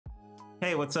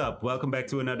Hey, what's up? Welcome back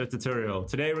to another tutorial.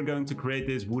 Today we're going to create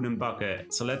this wooden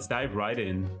bucket, so let's dive right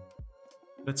in.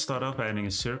 Let's start off by adding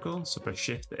a circle, so press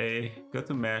Shift A, go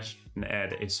to Mesh and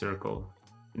add a circle.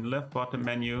 In the left bottom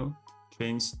menu,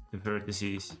 change the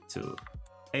vertices to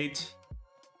 8.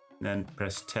 Then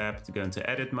press Tab to go into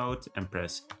edit mode and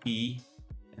press E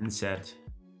and Z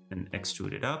and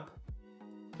extrude it up.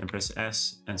 Then press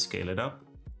S and scale it up.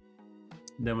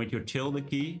 Then with your tilde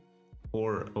key,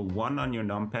 or a 1 on your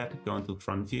numpad, go into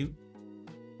front view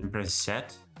and press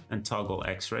Z and toggle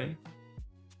X-ray.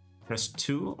 Press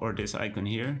 2 or this icon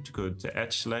here to go to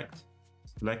edge select.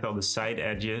 Select all the side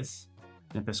edges,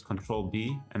 then press Ctrl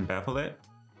B and bevel it.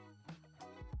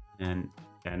 And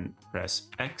then press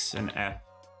X and F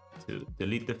to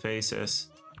delete the faces.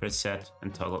 Press Z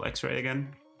and toggle X-ray again.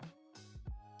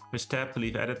 Press Tab to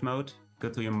leave edit mode. Go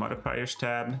to your modifiers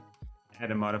tab,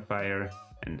 add a modifier,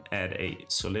 and add a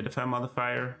solidify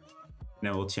modifier.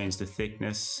 Then we'll change the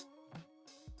thickness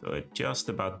so it just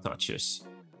about touches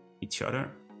each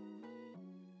other.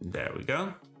 There we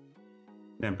go.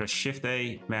 Then press Shift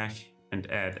A, Mesh, and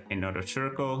add another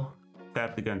circle.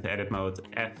 Tab to go into edit mode,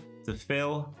 F to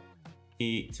fill,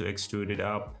 E to extrude it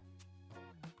up,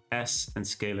 S and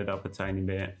scale it up a tiny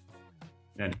bit.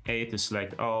 Then A to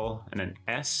select all, and then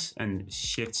S and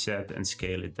Shift Z and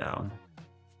scale it down.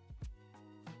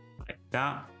 Like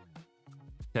that.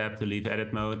 Tab to leave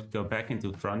edit mode, go back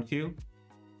into front view.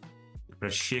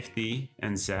 Press Shift D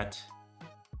and Z.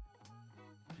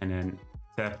 And then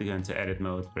tab to go into edit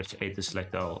mode, press A to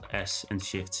select all, S and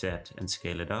Shift Z and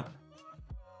scale it up.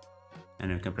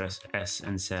 And then we can press S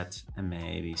and Z and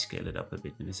maybe scale it up a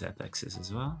bit in the Z axis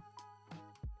as well.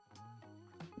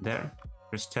 There.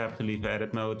 Press Tab to leave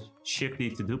edit mode, Shift D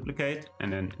to duplicate,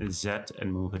 and then Z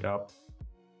and move it up.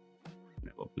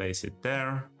 And we'll place it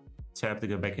there. Tab to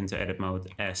go back into edit mode,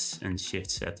 S and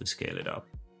Shift Z to scale it up.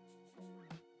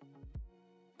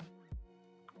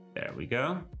 There we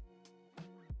go.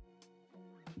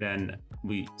 Then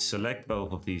we select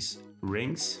both of these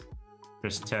rings.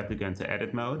 Press Tab to go into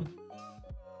edit mode.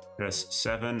 Press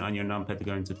 7 on your numpad to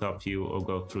go into top view or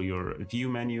go through your view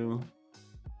menu.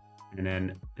 And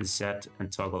then Z and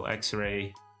toggle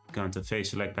X-ray. Go into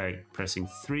face select by pressing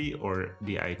 3 or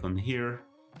the icon here.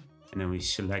 And then we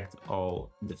select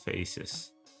all the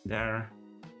faces there.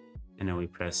 And then we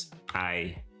press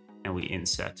I and we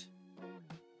inset.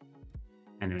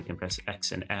 And then we can press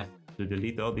X and F to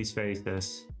delete all these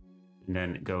faces. And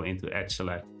then go into edge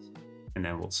select. And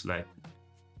then we'll select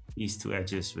these two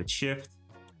edges with Shift.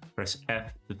 Press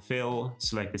F to fill,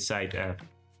 select the side F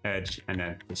edge, and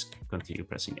then just continue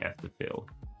pressing F to fill.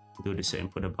 Do the same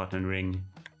for the button ring.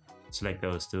 Select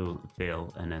those two,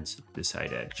 fill, and then the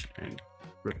side edge. And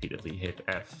repeatedly hit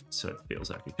F so it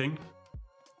fills everything.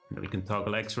 And then we can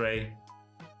toggle X-ray.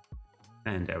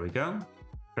 And there we go.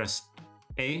 Press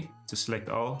A to select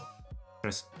all.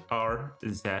 Press R,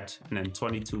 Z, and then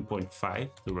 22.5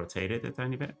 to rotate it a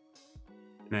tiny bit.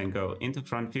 And then go into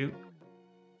front view.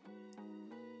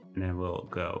 And then we'll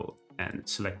go and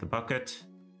select the bucket.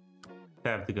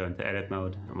 Tab to go into edit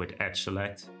mode, and with edge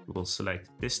select, we'll select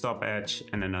this top edge,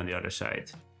 and then on the other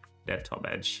side, that top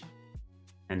edge.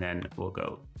 And then we'll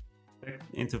go back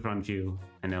into front view,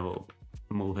 and then we'll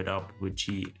move it up with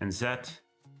G and Z.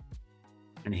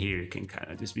 And here you can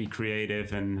kind of just be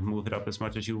creative and move it up as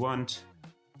much as you want.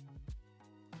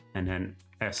 And then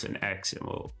S and X, and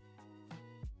we'll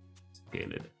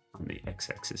scale it on the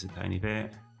X-axis a tiny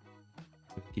bit.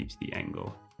 It keeps the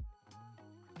angle.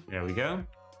 There we go.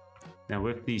 Now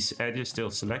with these edges still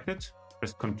selected,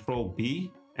 press Ctrl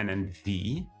B and then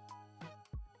V.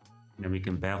 And then we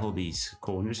can bevel these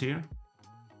corners here.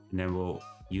 And then we'll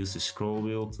use the scroll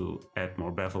wheel to add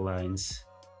more bevel lines.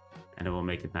 And then we'll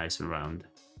make it nice and round.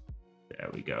 There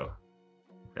we go.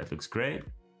 That looks great.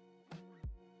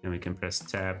 Then we can press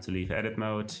Tab to leave edit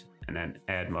mode and then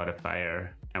add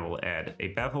modifier, and we'll add a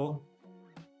bevel.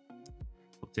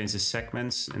 We'll change the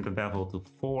segments in the bevel to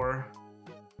 4.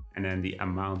 And then the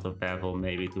amount of bevel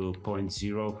maybe to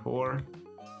 0.04.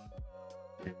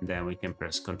 And then we can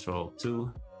press Ctrl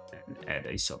 2 and add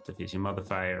a subdivision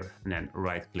modifier, and then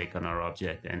right click on our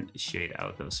object and shade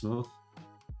out of smooth.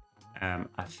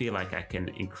 I feel like I can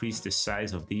increase the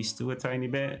size of these two a tiny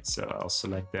bit, so I'll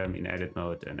select them in edit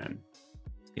mode and then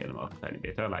scale them up a tiny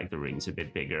bit. I like the rings a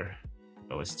bit bigger.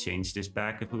 I'll always change this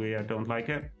back if we don't like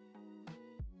it.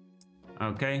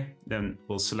 Okay, then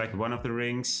we'll select one of the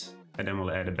rings. And then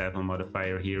we'll add a bevel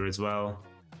modifier here as well.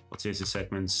 We'll change the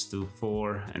segments to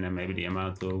 4 and then maybe the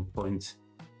amount to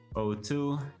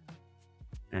 0.02.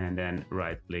 And then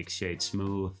right click shade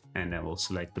smooth. And then we'll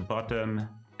select the bottom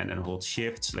and then hold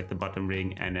shift, select the bottom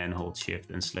ring, and then hold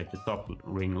shift and select the top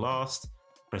ring last.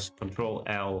 Press Ctrl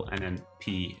L and then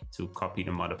P to copy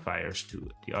the modifiers to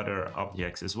the other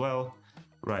objects as well.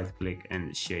 Right click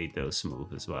and shade those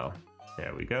smooth as well.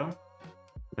 There we go.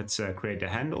 Let's create the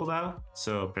handle now.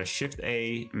 So press Shift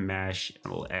A, mesh,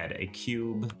 and we'll add a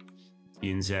cube.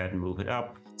 G and Z, move it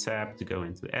up, tab to go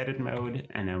into edit mode,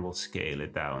 and then we'll scale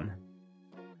it down.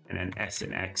 And then S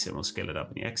and X, and we'll scale it up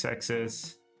in the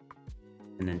X-axis.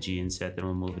 And then G and Z, and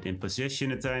we'll move it in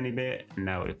position a tiny bit.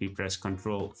 Now if we press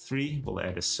Ctrl 3, we'll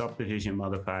add a subdivision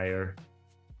modifier.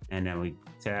 And then we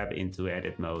tab into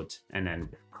edit mode. And then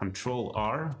Ctrl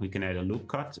R, we can add a loop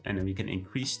cut, and then we can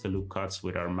increase the loop cuts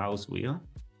with our mouse wheel.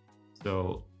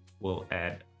 So we'll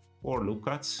add 4 loop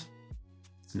cuts.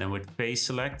 And then with face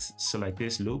select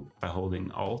this loop by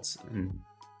holding Alt, and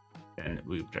then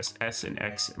we press S and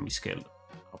X and we scale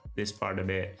up this part a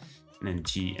bit, and then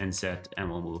G and Z, and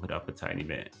we'll move it up a tiny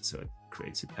bit. So it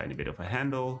creates a tiny bit of a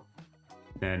handle.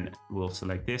 Then we'll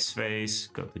select this face,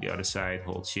 go to the other side,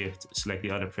 hold shift, select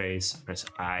the other face, press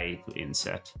I to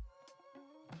inset.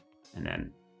 And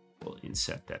then we'll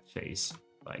inset that face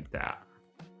like that.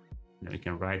 And then we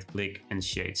can right click and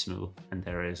shade smooth, and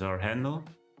there is our handle.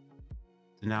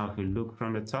 So now if we look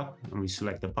from the top and we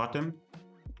select the bottom,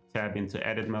 tab into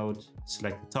edit mode,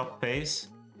 select the top face,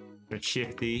 press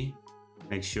Shift D,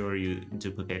 make sure you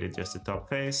duplicated just the top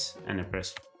face, and then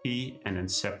press P and then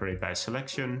separate by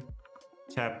selection,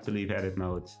 tab to leave edit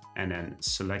mode, and then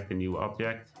select the new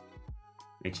object.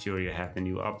 Make sure you have the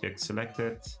new object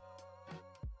selected.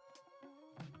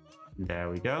 There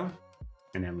we go.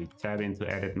 And then we tab into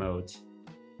edit mode,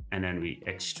 and then we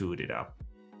extrude it up.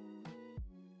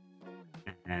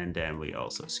 And then we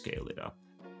also scale it up.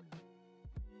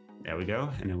 There we go.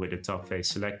 And then with the top face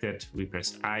selected, we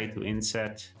press I to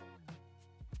inset.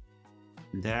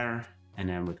 There. And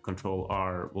then with Ctrl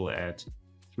R, we'll add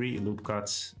 3 loop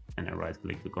cuts, and then right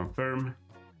click to confirm.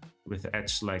 With the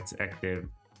edge select active,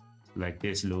 select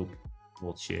this loop,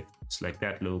 hold shift, select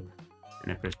that loop,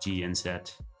 and then press G and Z.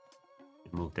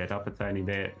 Move that up a tiny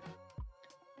bit.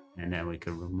 And then we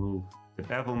can remove the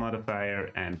bevel modifier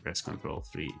and press Ctrl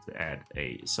 3 to add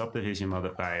a subdivision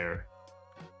modifier,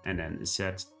 and then Z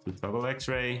to toggle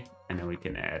X-ray, and then we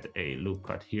can add a loop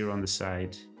cut here on the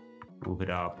side, move it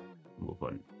up, move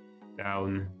on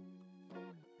down,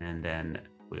 and then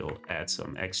we'll add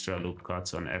some extra loop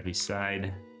cuts on every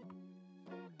side.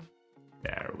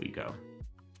 There we go.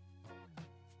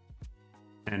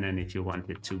 And then if you want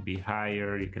it to be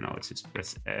higher, you can always just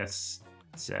press S,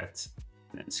 Z,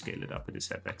 and then scale it up with the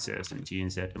Z axis, and G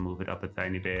and Z to move it up a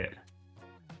tiny bit.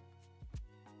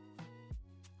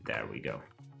 There we go.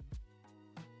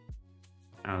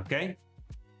 Okay.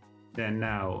 Then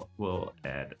now we'll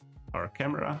add our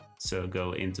camera. So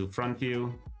go into front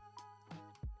view,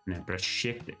 and then press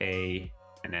Shift A,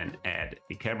 and then add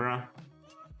the camera.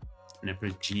 And then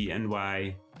press G and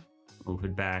Y, move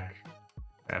it back.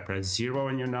 Press 0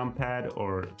 on your numpad,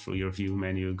 or through your view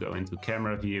menu, go into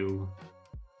camera view,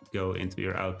 go into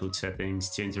your output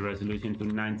settings, change the resolution to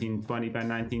 1920 by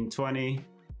 1920,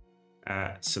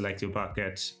 select your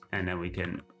bucket, and then we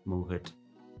can move it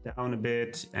down a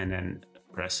bit, and then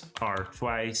press R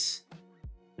twice,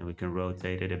 and we can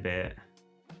rotate it a bit,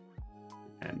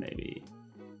 and maybe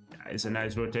it's a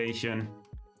nice rotation.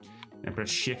 And press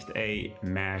Shift A,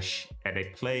 mesh, add a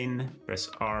plane, press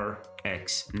R,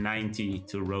 X, 90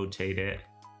 to rotate it.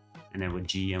 And then with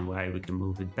G and Y, we can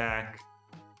move it back,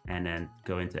 and then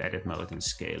go into edit mode and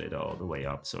scale it all the way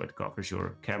up so it covers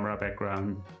your camera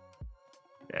background.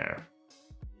 There.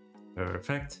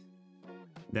 Perfect.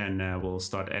 Then we'll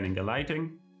start adding the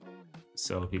lighting.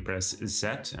 So if we press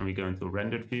Z and we go into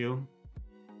rendered view,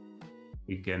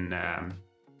 we can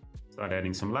start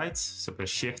adding some lights. So press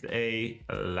Shift A,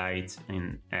 light,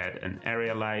 and add an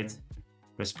area light.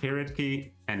 Press period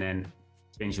key, and then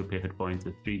change your pivot point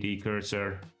to 3D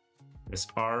cursor. Press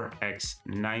R, X,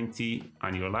 90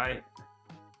 on your light.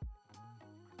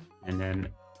 And then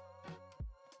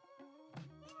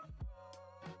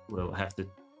we'll have to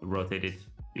rotate it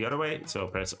the other way. So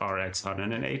press RX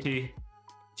 180,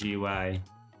 GY,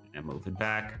 and move it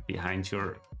back behind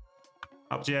your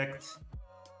object.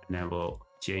 And then we'll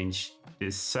change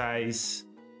this size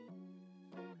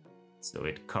so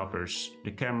it covers the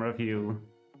camera view.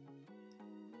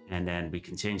 And then we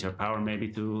can change our power maybe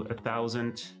to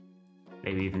 1000,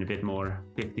 maybe even a bit more,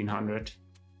 1500.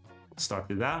 Start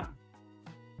with that.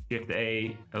 Shift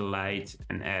A light,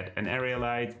 and add an area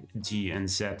light, G and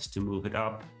Z to move it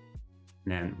up.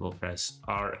 And then we'll press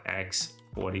RX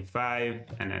 45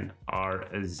 and then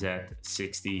RZ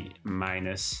 60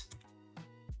 minus.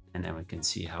 And then we can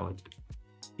see how it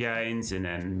shines, and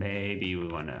then maybe we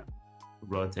want to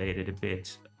rotate it a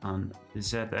bit on the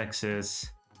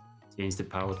Z-axis. Change the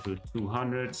power to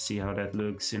 200, see how that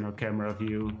looks in our camera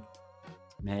view.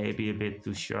 Maybe a bit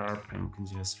too sharp, and we can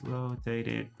just rotate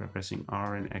it by pressing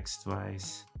R and X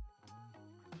twice.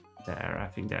 There, I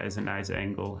think that is a nice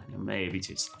angle. And maybe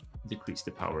just decrease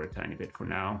the power a tiny bit for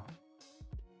now.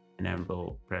 And then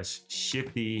we'll press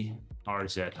Shift D,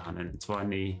 RZ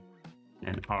 120,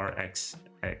 and RX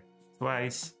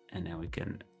twice. And then we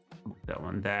can move that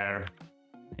one there.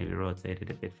 Maybe rotate it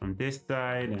a bit from this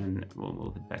side, and we'll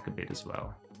move it back a bit as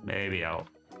well. Maybe I'll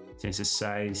change the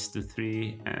size to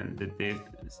 3 and the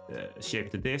shape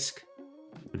to disk.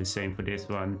 Do the same for this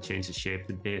one, change the shape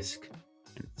to disk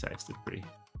and size to 3.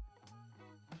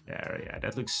 There, yeah,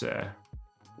 that looks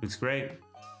great.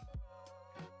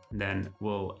 Then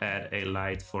we'll add a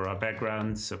light for our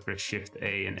background. So press Shift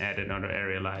A and add another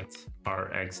area light,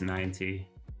 RX90,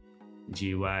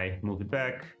 GY, move it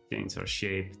back, change our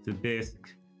shape to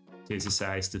disk, change the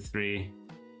size to 3,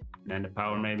 and then the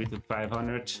power maybe to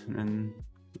 500, and then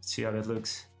let's see how that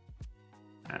looks.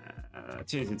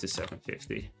 Change it to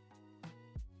 750.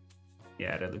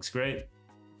 Yeah, that looks great.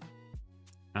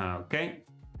 Okay,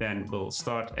 then we'll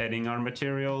start adding our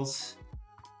materials.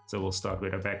 So we'll start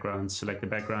with our background, select the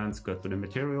background, go to the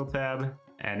material tab,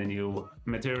 add a new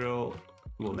material.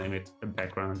 We'll name it a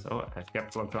background. Oh, I have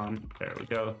caps lock on. There we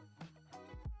go.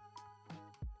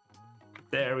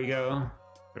 There we go.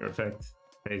 Perfect.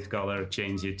 Base color,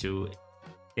 change it to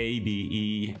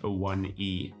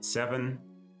ABE1E7.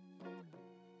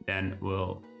 Then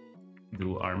we'll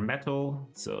do our metal.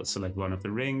 So select one of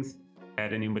the rings,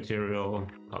 add a new material,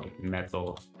 call it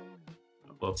metal.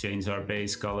 We'll change our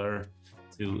base color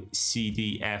to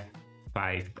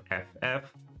CDF5FF.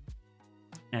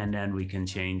 And then we can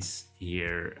change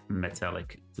here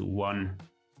metallic to 1.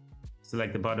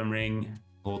 Select the bottom ring,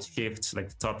 hold Shift,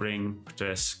 select the top ring,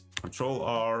 press Ctrl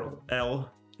R,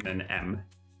 L, and M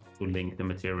to link the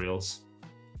materials.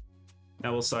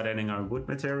 Now we'll start adding our wood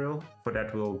material. For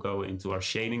that, we'll go into our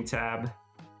shading tab.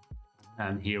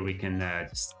 And here we can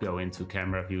just go into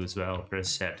camera view as well, press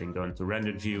set and go into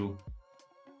rendered view.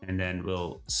 And then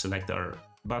we'll select our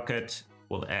bucket.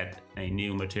 We'll add a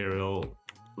new material.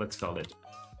 Let's call it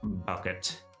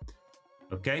bucket.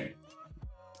 Okay.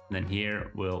 And then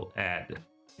here we'll add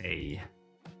a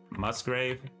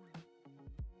Musgrave.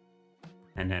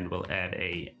 And then we'll add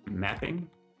a mapping.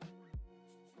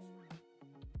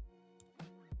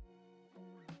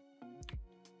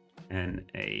 And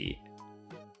a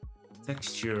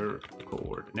texture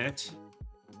coordinate.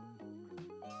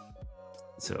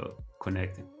 So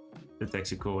connect the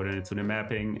texture coordinate to the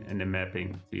mapping and the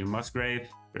mapping to your Musgrave.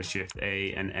 Press Shift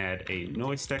A and add a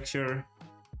noise texture.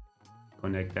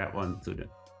 Connect that one to the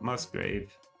Musgrave.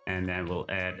 And then we'll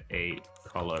add a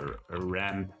color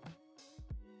ramp.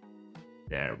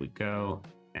 There we go.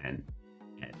 And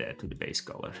add that to the base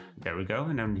color. There we go.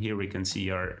 And then here we can see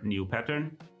our new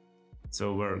pattern.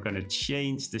 So we're going to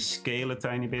change the scale a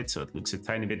tiny bit so it looks a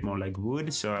tiny bit more like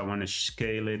wood. So I want to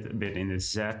scale it a bit in the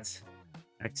Z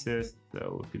axis.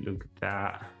 So if you look at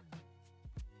that,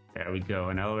 there we go.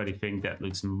 And I already think that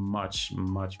looks much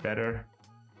better.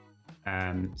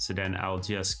 So then I'll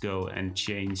just go and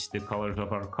change the colors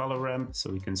of our color ramp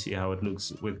so we can see how it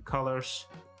looks with colors.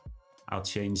 I'll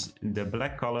change the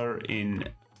black color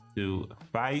into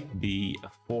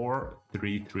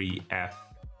 5B433F.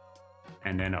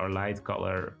 And then our light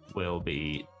color will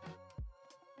be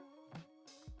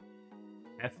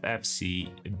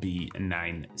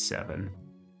FFCB97.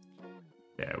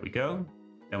 There we go.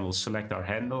 Then we'll select our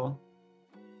handle,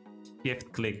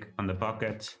 shift click on the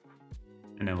bucket,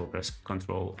 and then we'll press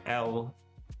Ctrl L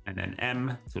and then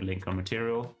M to link our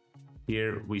material.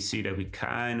 Here we see that we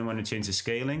kind of want to change the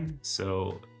scaling.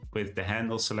 So with the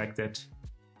handle selected,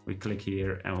 we click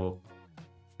here and we'll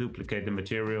duplicate the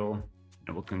material.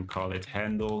 And we can call it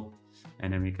handle,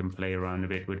 and then we can play around a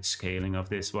bit with scaling of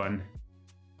this one.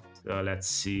 So let's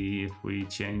see if we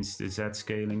change the Z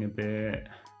scaling a bit,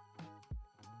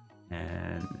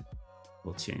 and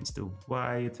we'll change the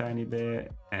Y a tiny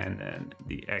bit, and then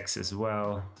the X as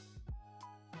well.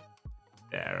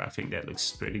 There, I think that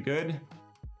looks pretty good.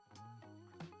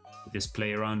 Just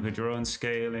play around with your own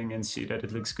scaling and see that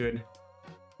it looks good.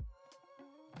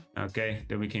 Okay,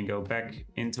 then we can go back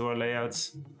into our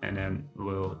layouts and then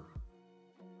we'll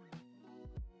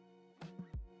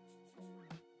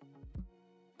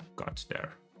got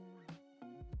there.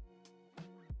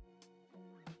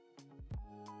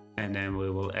 And then we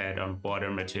will add our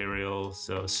water material.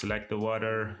 So select the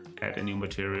water, add a new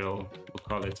material. We'll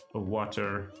call it a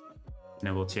water. And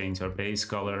then we'll change our base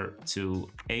color to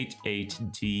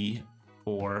 88D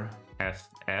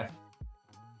 4FF.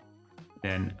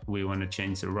 Then we want to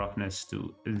change the roughness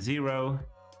to 0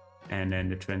 and then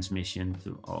the transmission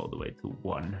to all the way to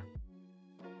 1.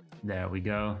 There we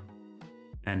go.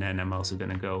 And then I'm also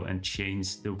going to go and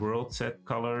change the world set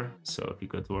color. So if you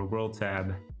go to our world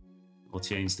tab, we'll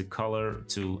change the color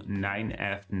to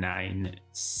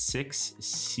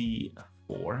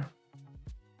 9F96C4.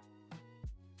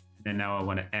 And now I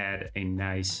want to add a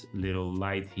nice little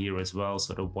light here as well,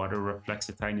 so the water reflects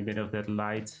a tiny bit of that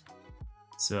light.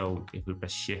 So if we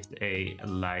press Shift A,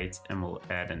 light, and we'll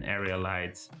add an area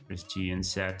light, press G and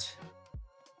Z,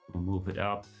 we'll move it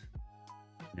up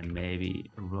and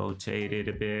maybe rotate it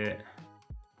a bit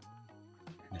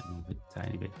and then move it a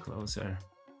tiny bit closer.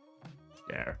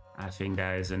 There, I think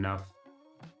that is enough.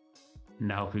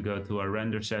 Now if we go to our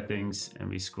render settings and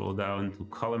we scroll down to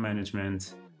color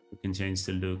management, we can change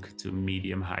the look to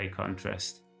medium high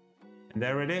contrast. And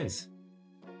there it is.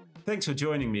 Thanks for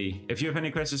joining me. If you have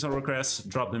any questions or requests,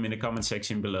 drop them in the comment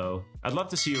section below. I'd love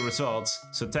to see your results,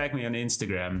 so tag me on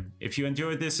Instagram. If you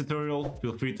enjoyed this tutorial,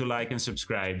 feel free to like and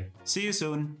subscribe. See you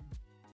soon!